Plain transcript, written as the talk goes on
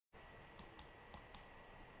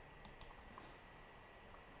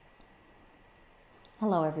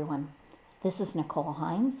Hello everyone, this is Nicole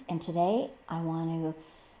Hines, and today I want to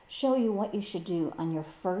show you what you should do on your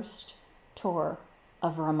first tour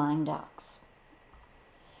of Remine Docs.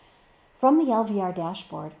 From the LVR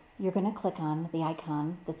dashboard, you're going to click on the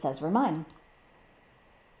icon that says Remine.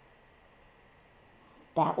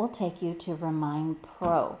 That will take you to Remine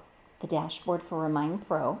Pro, the dashboard for Remine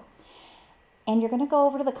Pro. And you're going to go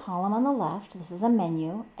over to the column on the left, this is a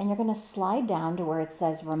menu, and you're going to slide down to where it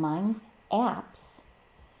says Remine Apps.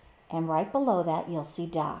 And right below that, you'll see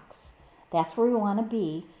Docs. That's where we want to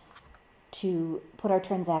be to put our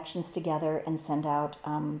transactions together and send out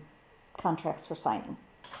contracts for signing.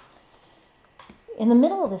 In the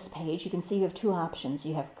middle of this page, you can see you have two options.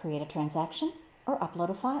 You have create a transaction or upload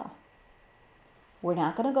a file. We're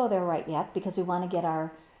not going to go there right yet because we want to get our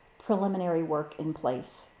preliminary work in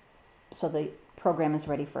place so the program is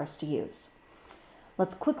ready for us to use.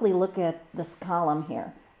 Let's quickly look at this column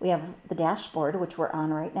here. We have the dashboard, which we're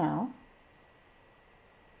on right now,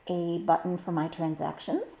 a button for my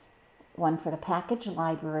transactions, one for the package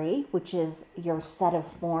library, which is your set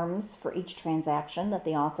of forms for each transaction that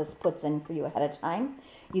the office puts in for you ahead of time.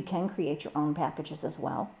 You can create your own packages as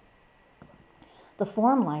well. The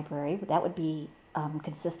form library, that would be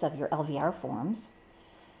consist of your LVR forms.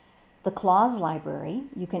 The clause library,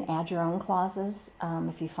 you can add your own clauses.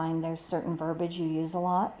 If you find there's certain verbiage you use a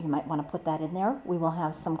lot, you might want to put that in there. We will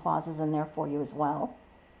have some clauses in there for you as well.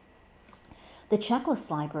 The checklist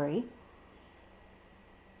library,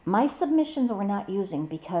 my submissions we're not using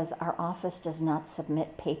because our office does not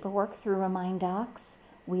submit paperwork through Remine Docs.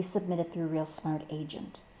 We submit it through Real Smart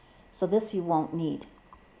Agent. So this you won't need.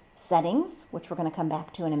 Settings, which we're going to come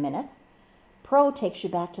back to in a minute. Pro takes you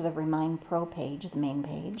back to the Remine Pro page, the main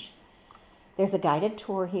page. There's a guided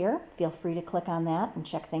tour here. Feel free to click on that and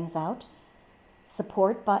check things out.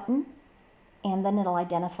 Support button, and then it'll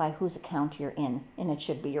identify whose account you're in, and it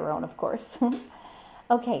should be your own, of course.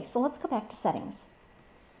 Okay, so let's go back to settings.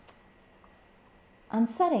 On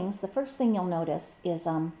settings, the first thing you'll notice is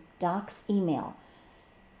Docs email.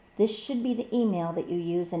 This should be the email that you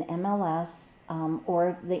use in MLS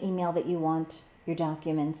or the email that you want your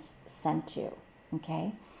documents sent to,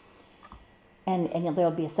 okay? And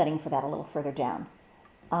there'll be a setting for that a little further down.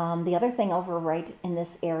 The other thing over right in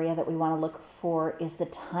this area that we want to look for is the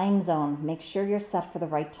time zone. Make sure you're set for the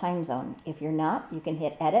right time zone. If you're not, you can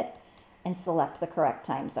hit edit and select the correct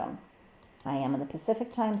time zone. I am in the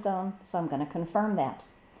Pacific time zone, so I'm going to confirm that.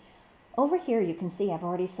 Over here you can see I've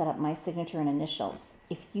already set up my signature and initials.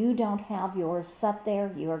 If you don't have yours set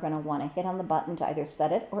there, you are going to want to hit on the button to either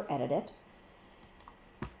set it or edit it.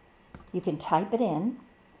 You can type it in.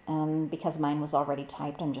 Because mine was already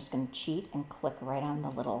typed, I'm just going to cheat and click right on the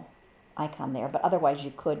little icon there. But otherwise,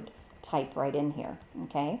 you could type right in here,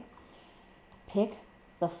 okay? Pick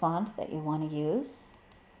the font that you want to use.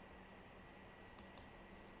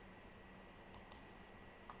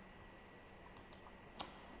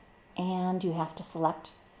 And you have to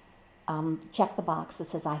select, check the box that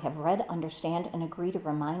says, I have read, understand, and agree to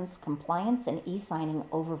Remine's compliance and e-signing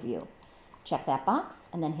overview. Check that box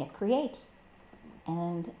and then hit create.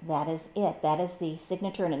 And that is it. That is the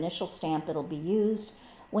signature and initial stamp that'll be used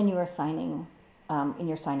when you are signing in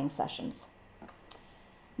your signing sessions.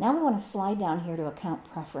 Now we want to slide down here to account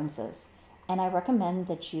preferences. And I recommend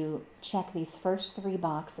that you check these first three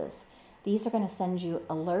boxes. These are going to send you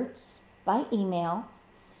alerts by email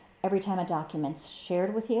every time a document's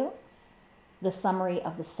shared with you. The summary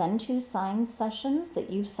of the send to sign sessions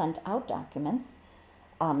that you've sent out documents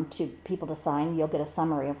to people to sign. You'll get a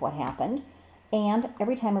summary of what happened. And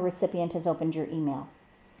every time a recipient has opened your email.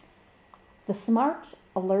 The Smart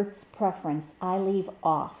Alerts preference I leave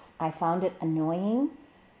off. I found it annoying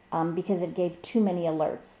because it gave too many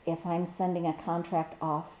alerts. If I'm sending a contract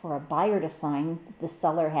off for a buyer to sign, the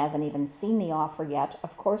seller hasn't even seen the offer yet,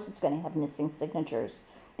 of course it's going to have missing signatures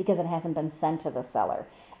because it hasn't been sent to the seller.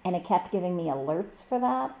 And it kept giving me alerts for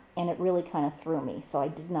that, and it really kind of threw me, so I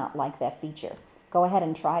did not like that feature. Go ahead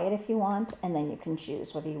and try it if you want, and then you can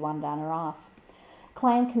choose whether you want it on or off.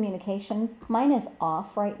 Client communication, mine is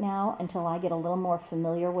off right now until I get a little more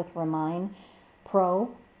familiar with Remine Pro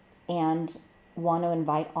and want to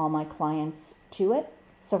invite all my clients to it.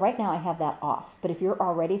 So right now I have that off. But if you're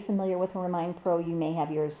already familiar with Remine Pro, you may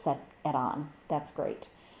have yours set at on. That's great.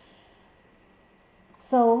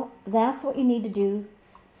 So that's what you need to do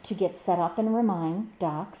to get set up in Remine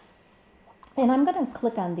Docs. And I'm going to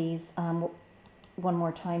click on these one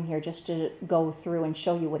more time here just to go through and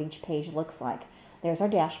show you what each page looks like. There's our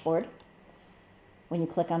dashboard. When you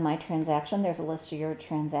click on my transaction, there's a list of your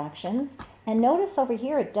transactions. And notice over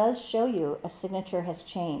here, it does show you a signature has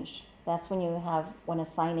changed. That's when you have, when a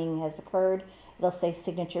signing has occurred, it'll say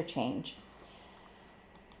signature change.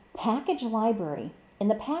 Package library. In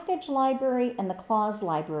the package library and the clause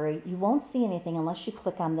library, you won't see anything unless you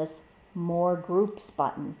click on this More Groups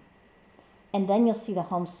button. And then you'll see the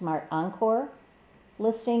HomeSmart Encore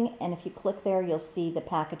listing, and if you click there, you'll see the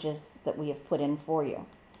packages that we have put in for you.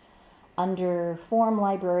 Under Form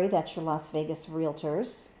Library, that's your Las Vegas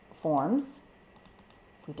Realtors forms.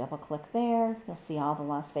 If we double click there, you'll see all the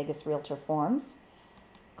Las Vegas Realtor forms.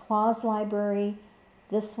 Clause Library,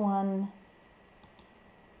 this one,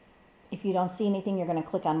 if you don't see anything, you're going to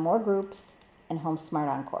click on More Groups and HomeSmart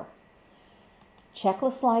Encore.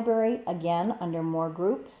 Checklist Library, again, under More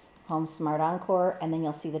Groups, HomeSmart Encore, and then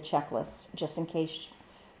you'll see the checklists, just in case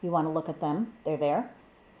you want to look at them. They're there.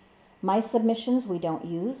 My Submissions we don't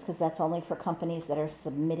use because that's only for companies that are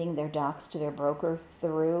submitting their docs to their broker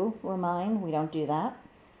through Remine. We don't do that.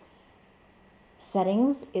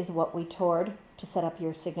 Settings is what we toured to set up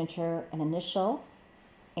your signature and initial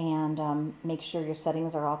and make sure your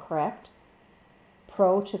settings are all correct.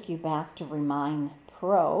 Pro took you back to Remine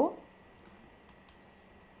Pro.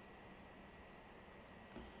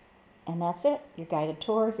 And that's it, your guided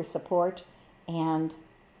tour, your support, and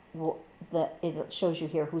it shows you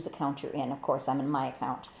here whose account you're in. Of course, I'm in my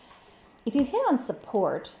account. If you hit on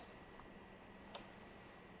support,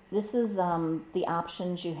 this is the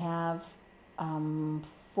options you have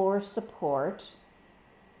for support.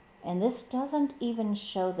 And this doesn't even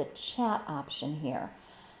show the chat option here.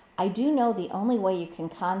 I do know the only way you can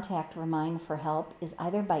contact Remine for help is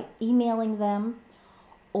either by emailing them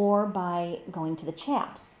or by going to the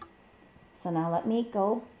chat. So now let me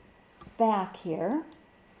go back here,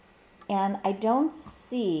 and I don't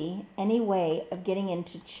see any way of getting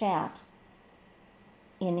into chat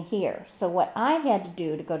in here. So what I had to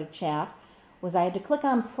do to go to chat was I had to click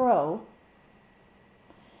on Pro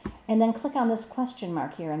and then click on this question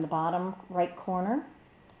mark here in the bottom right corner,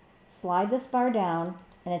 slide this bar down,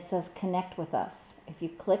 and it says connect with us. If you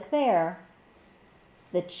click there,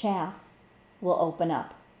 the chat will open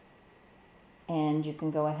up. And you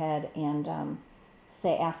can go ahead and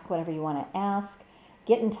ask whatever you want to ask.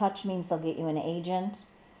 Get in touch means they'll get you an agent.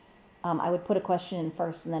 I would put a question in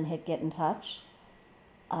first and then hit get in touch,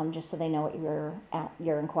 just so they know what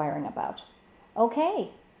you're inquiring about.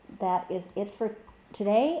 Okay, that is it for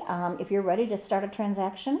today. If you're ready to start a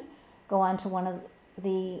transaction, go on to one of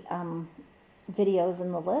the videos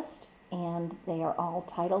in the list, and they are all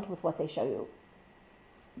titled with what they show you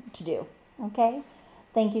to do. Okay?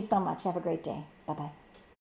 Thank you so much. Have a great day. Bye-bye.